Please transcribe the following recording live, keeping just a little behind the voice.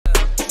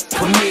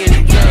put me in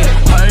the game.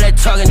 All of that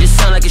talking just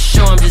sound like a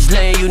show, I'm just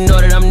letting you know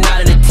that I'm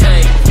not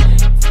entertained.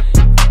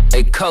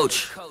 Hey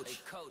coach,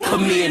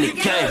 put me in the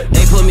game.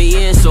 They put me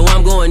in, so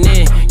I'm going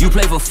in. You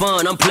play for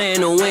fun, I'm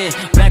playing to win.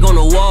 Back on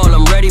the wall,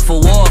 I'm ready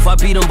for war. If I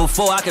beat them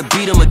before, I could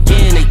beat them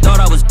again. They thought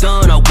I was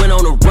done, I went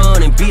on a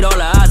run and beat all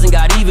the odds and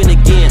got even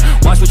again.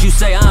 Watch what you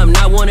say, I'm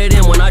not one of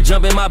them. When I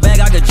jump in my bag,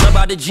 I could jump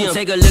out the gym.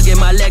 Take a look at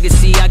my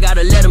legacy, I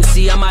gotta let them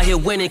see I'm out here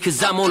winning,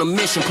 cause I'm on a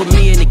mission. Put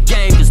me in the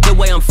game, cause the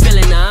way I'm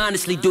feeling, I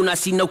honestly do not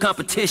see no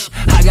competition.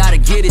 I gotta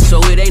get it,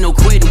 so it ain't no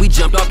quitting. We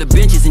jumped off the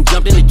benches and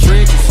jumped in the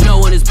trenches. No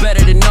one is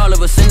better than all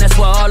of us, and that's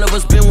why all of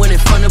us been winning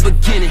from the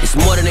beginning. It's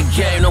more than a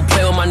game, don't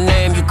play with my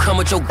name. You come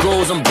with your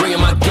goals, I'm bringing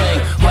my gang.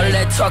 All of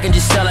that talking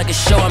just sound like a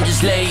show, I'm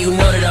just letting you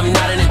know that I'm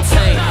not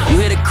entertained. You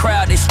hear the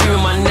crowd, they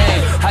screaming my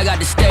name. I got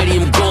the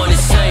stadium going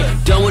insane.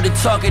 Done with the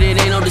talking, it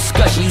ain't no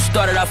discussion. You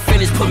started, I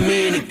finished, put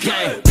me in the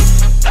game.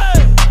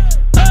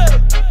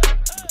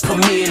 Put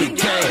me in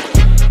the game.